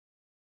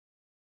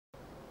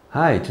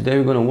Hi, today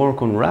we're gonna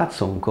work on Ratt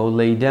song called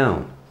Lay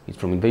Down. It's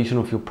from Invasion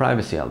of Your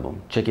Privacy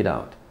album. Check it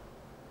out.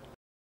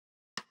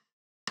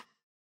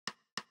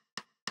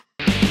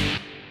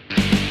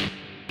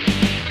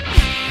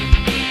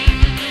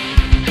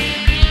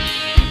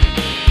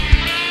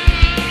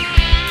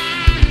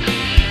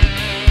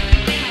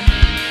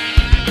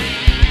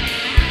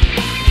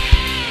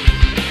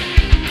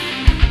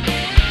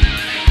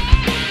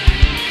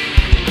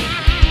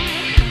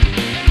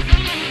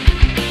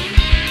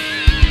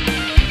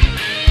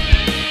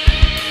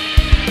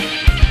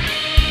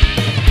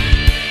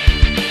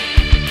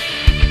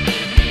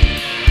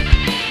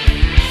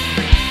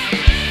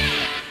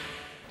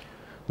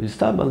 We'll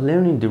start by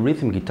learning the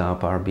rhythm guitar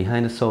part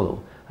behind the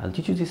solo. I'll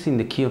teach you this in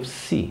the key of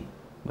C,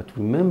 but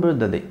remember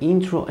that the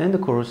intro and the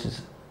chorus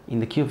is in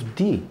the key of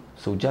D,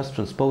 so just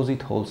transpose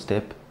it whole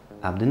step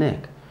up the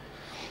neck.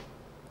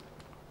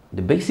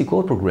 The basic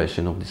chord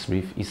progression of this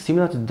riff is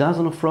similar to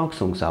dozens of rock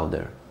songs out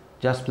there.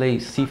 Just play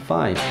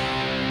C5,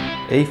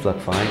 A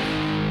flat 5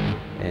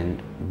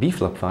 and B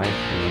flat 5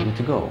 and you're good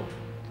to go.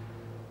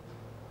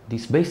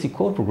 This basic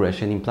chord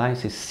progression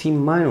implies a C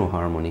minor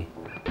harmony.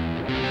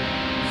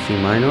 C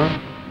minor,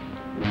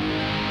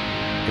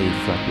 A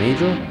flat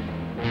major,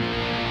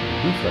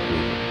 B flat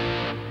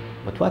major.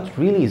 But what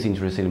really is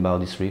interesting about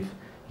this riff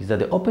is that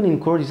the opening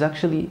chord is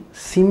actually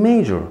C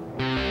major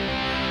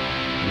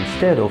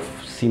instead of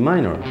C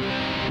minor.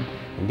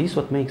 And this is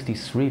what makes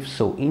this riff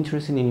so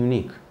interesting and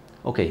unique.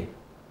 Okay,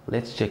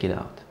 let's check it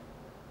out.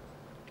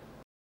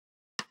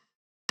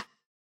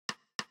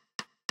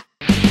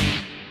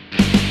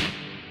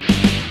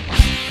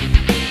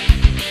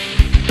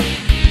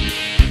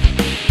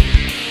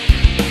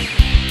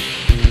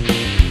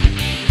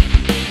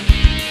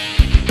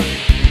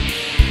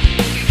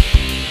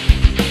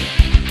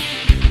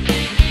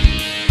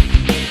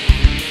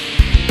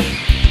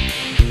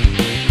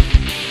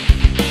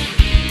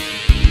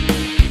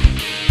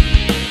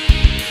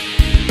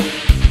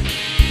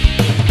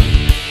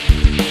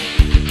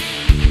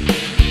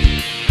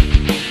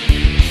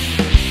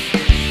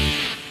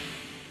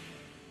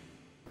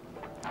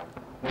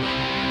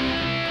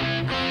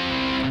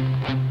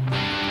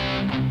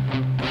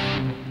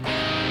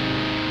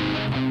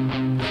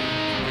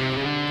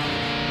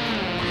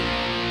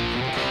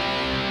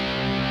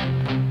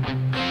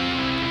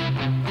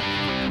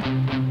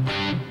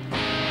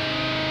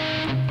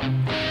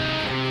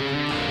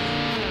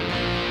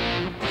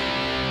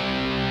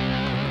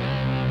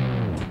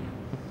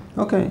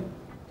 Okay,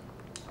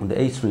 on the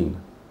A string,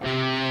 3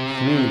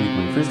 with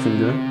my first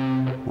finger,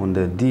 on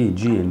the D,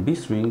 G and B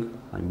string,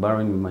 I'm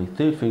barring with my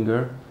third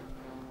finger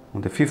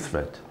on the 5th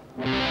fret,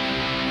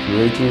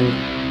 creating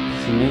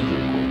C major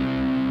chord.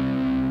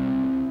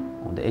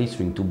 On the A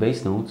string, 2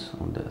 bass notes,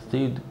 on the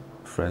 3rd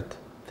fret,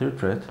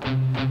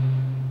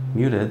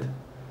 muted,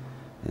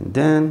 and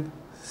then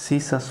C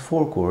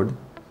sus4 chord,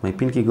 my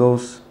pinky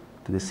goes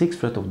to the 6th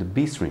fret of the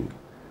B string,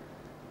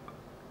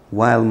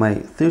 while my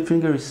 3rd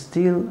finger is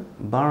still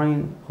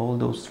barring all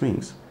those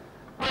strings.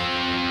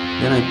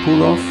 Then I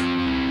pull off to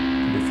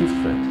the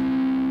 5th fret.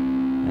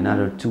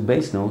 Another 2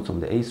 bass notes on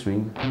the A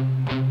string.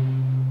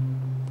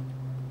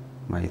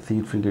 My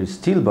 3rd finger is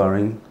still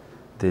barring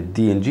the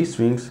D and G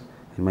strings,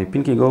 and my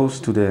pinky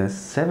goes to the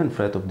 7th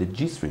fret of the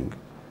G string.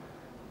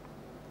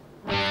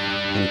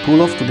 And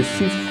pull off to the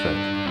 5th fret.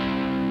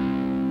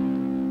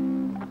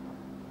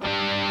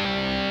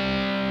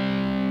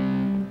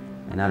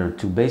 Another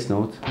 2 bass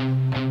notes,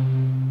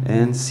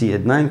 and C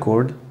at 9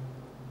 chord,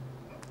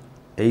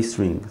 A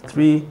string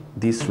 3,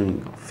 D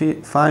string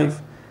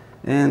 5,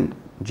 and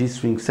G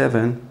string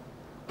 7.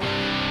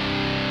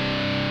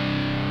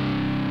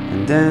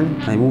 And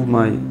then I move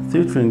my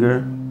 3rd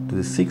finger to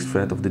the 6th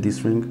fret of the D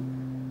string,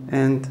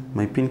 and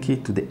my pinky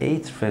to the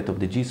 8th fret of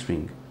the G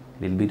string.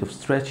 A little bit of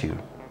stretch here.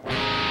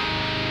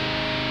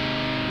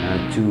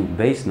 Another 2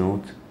 bass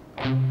notes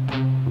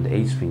on the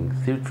A string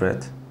 3rd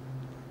fret,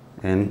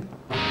 and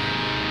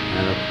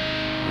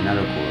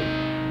another chord.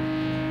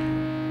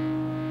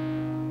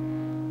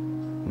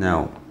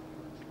 Now,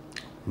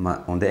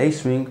 on the A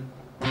string,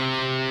 3,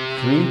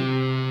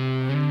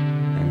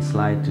 and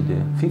slide to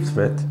the 5th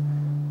fret.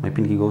 My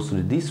pinky goes to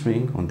the D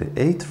string on the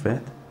 8th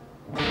fret,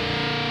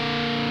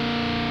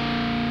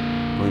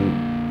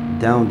 going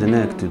down the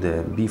neck to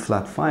the B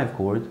flat 5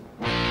 chord.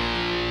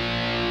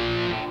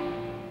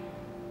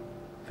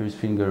 First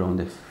finger on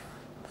the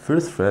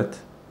 1st fret,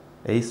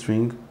 A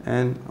string,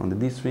 and on the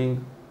D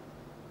string,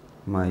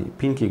 my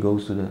pinky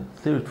goes to the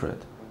 3rd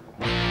fret.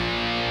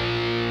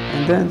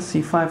 And then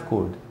C5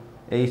 chord,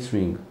 A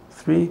string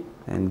 3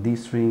 and D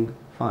string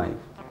 5.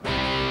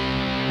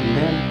 And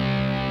then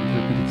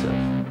it repeats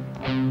itself.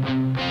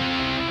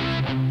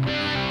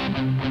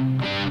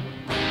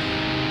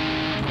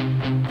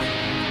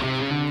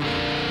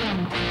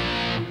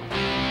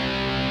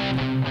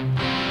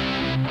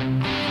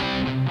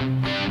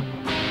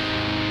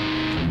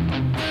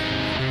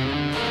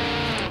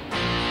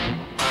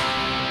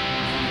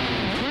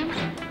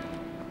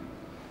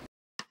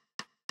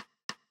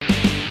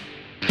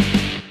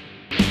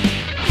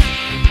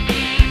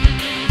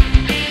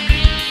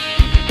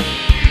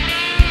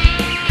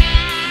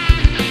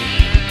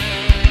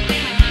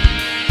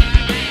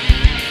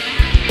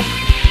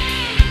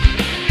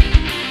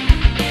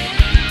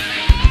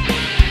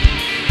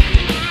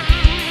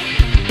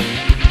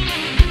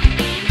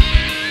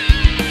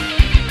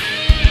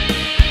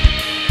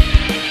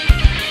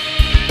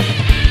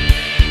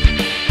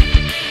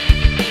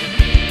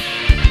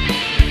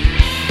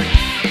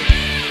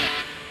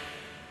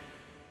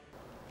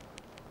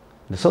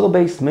 solo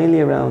based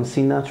mainly around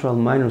C natural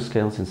minor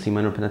scales and C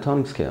minor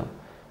pentatonic scale.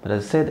 But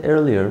as I said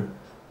earlier,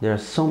 there are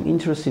some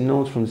interesting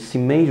notes from the C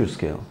major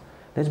scale.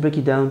 Let's break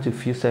it down to a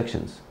few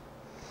sections.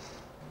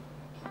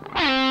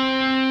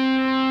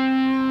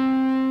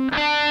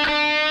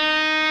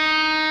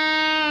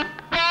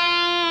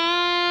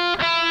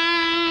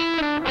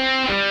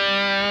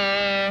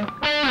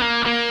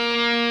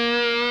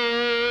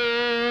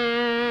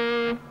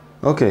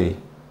 Okay,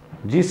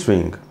 G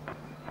string.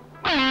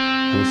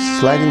 I'm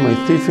sliding my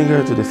 3rd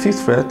finger to the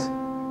 5th fret,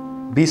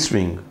 B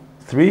string,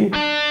 3,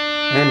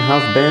 and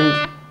half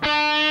bend.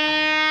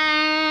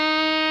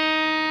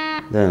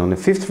 Then on the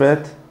 5th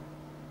fret,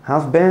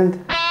 half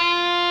bend,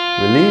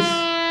 release,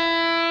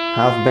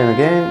 half bend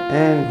again,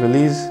 and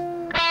release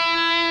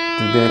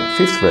to the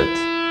 5th fret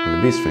on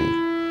the B string.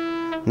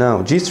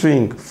 Now G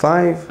string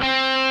 5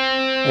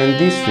 and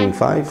D string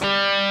 5.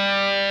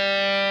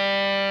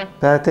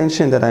 Pay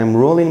attention that I'm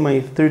rolling my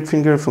 3rd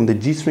finger from the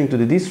G string to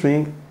the D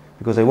string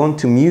because I want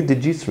to mute the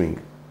G string.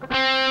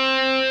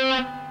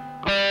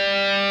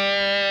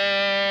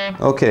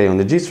 Okay, on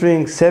the G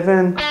string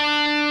 7,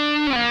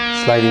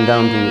 sliding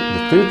down to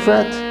the 3rd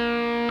fret,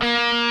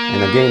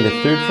 and again the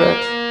 3rd fret.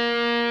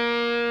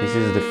 This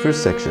is the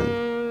first section.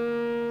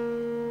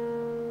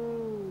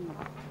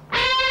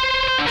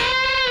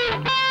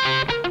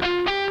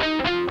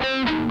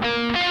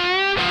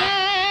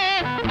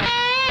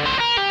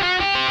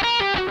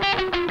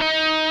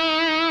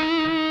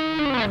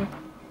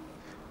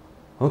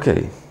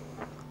 Okay,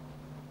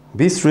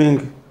 B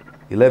string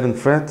 11th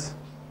fret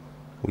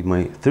with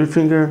my 3rd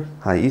finger,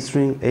 high E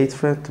string 8th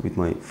fret with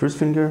my 1st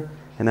finger,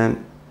 and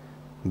I'm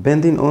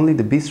bending only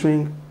the B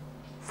string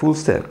full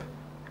step.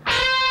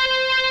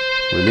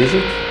 Release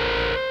it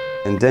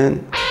and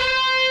then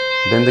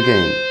bend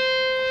again.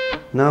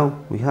 Now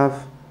we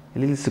have a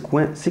little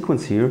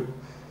sequence here.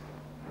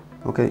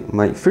 Okay,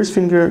 my 1st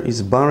finger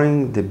is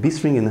barring the B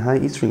string and high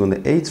E string on the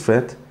 8th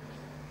fret,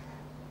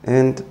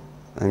 and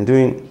I'm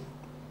doing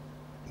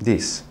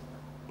this.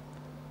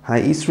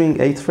 High E string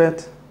 8th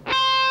fret,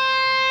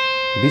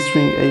 B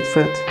string 8th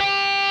fret,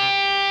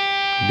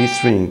 B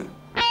string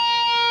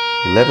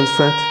 11th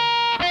fret,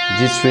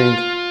 G string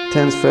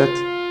 10th fret,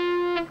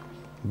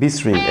 B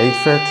string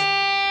 8th fret,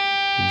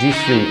 G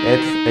string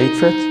 8th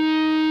fret,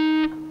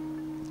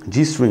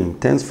 G string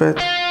 10th fret,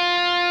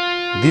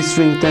 D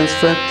string 10th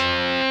fret,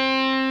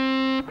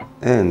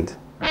 and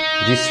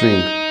G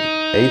string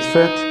 8th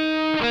fret,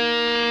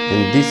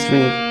 and D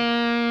string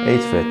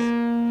 8th fret.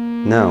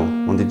 Now,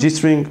 on the G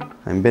string,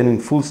 I'm bending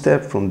full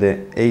step from the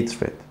 8th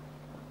fret.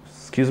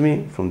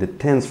 From the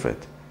 10th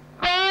fret.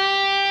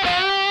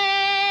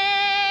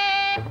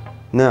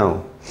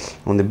 Now,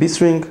 on the B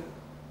string,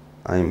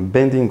 I'm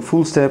bending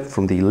full step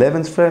from the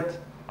 11th fret,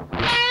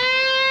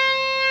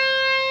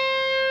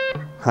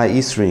 high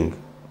E string,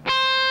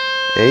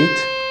 8,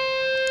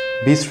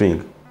 B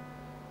string,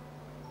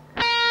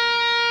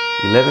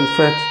 11th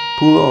fret,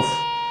 pull off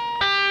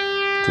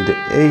to the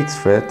 8th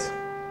fret.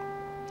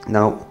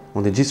 Now,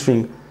 on the G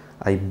string,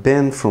 I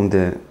bend from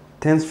the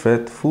 10th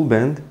fret, full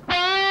bend.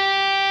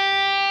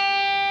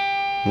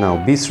 Now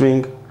B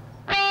string,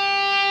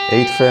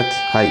 8th fret,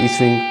 high E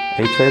string,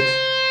 8th fret,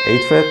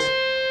 8th fret.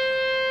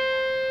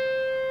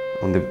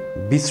 On the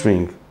B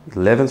string,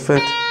 11th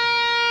fret,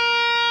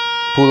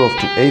 pull off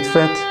to 8th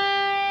fret.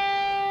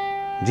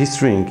 G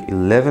string,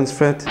 11th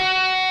fret,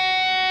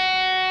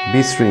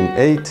 B string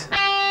 8,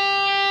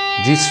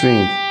 G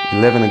string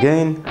 11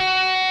 again,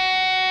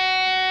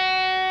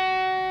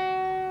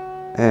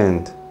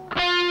 and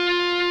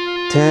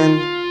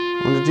 10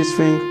 on the G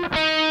string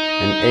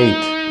and 8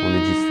 on the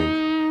G string.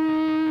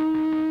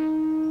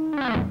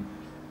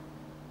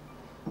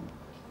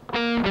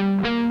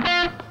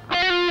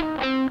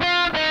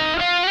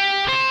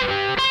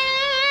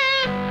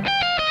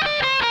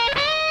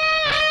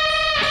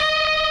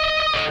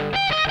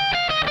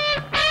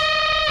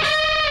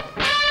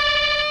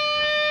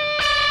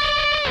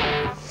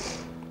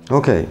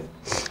 Okay,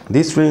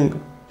 D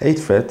string 8th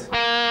fret,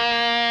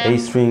 A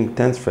string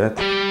 10th fret,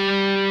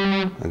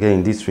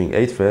 again D string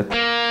 8th fret,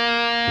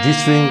 G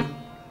string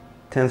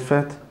 10th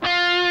fret.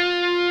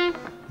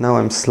 Now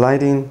I'm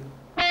sliding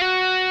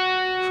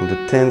from the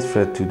 10th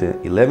fret to the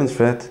 11th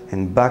fret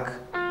and back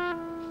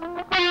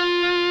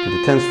to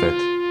the 10th fret.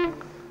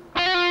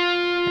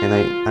 And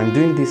I'm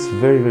doing this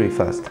very, very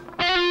fast.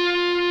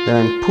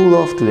 Then I pull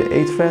off to the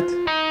 8th fret.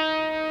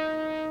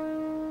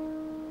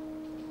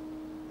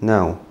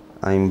 Now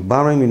I'm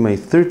barring with my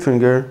 3rd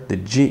finger the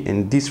G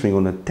and D string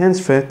on the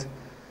 10th fret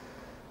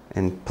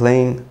and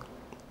playing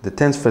the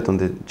 10th fret on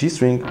the G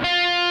string, the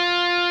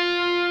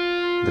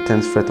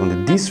 10th fret on the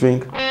D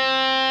string,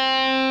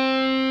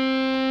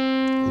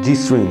 G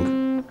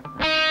string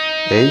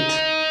 8,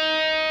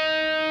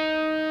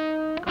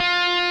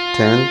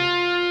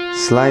 10,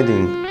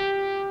 sliding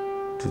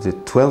to the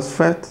 12th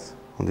fret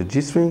on the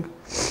G string,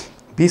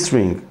 B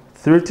string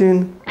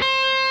 13,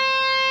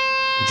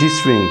 G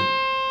string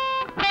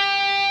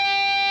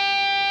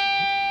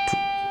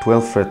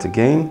 12th fret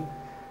again,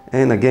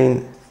 and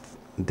again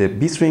the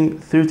B string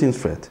 13th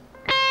fret.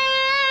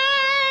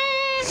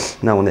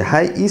 Now on the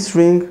high E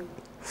string,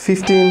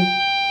 15,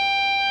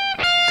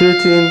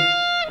 13,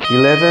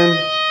 11,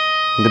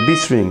 on the B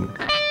string,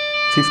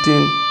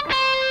 15,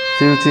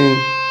 13,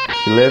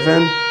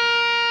 11.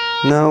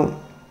 Now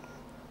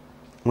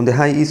on the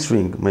high E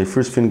string, my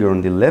first finger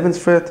on the 11th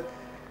fret,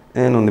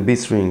 and on the B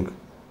string,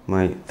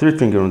 my third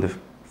finger on the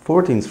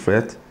 14th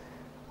fret,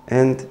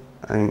 and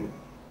I'm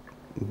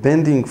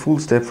bending full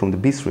step from the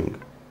B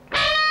string.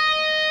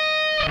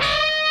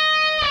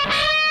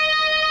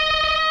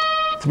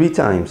 3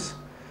 times.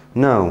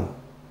 Now,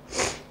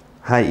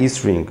 high E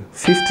string,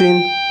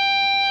 15,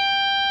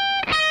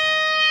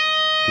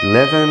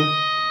 11,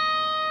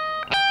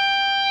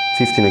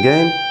 15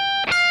 again,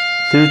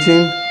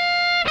 13,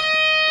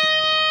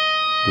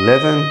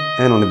 11,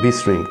 and on the B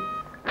string,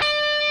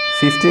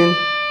 15,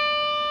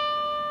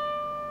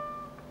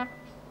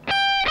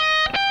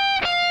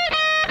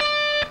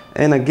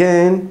 and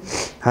again,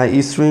 high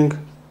E string,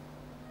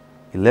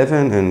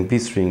 11, and B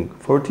string,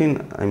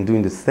 14. I'm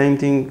doing the same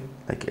thing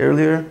like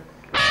earlier,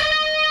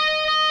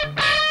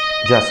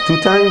 just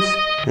 2 times,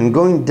 and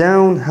going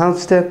down half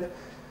step,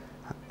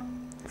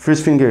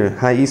 first finger,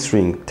 high E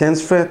string,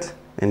 10th fret,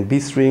 and B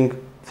string,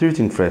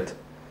 13th fret,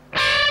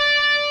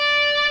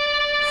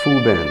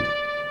 full bend.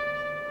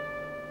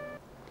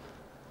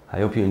 I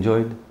hope you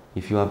enjoyed.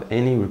 If you have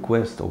any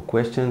requests or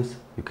questions,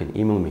 you can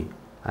email me.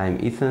 I am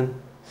Ethan.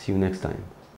 See you next time.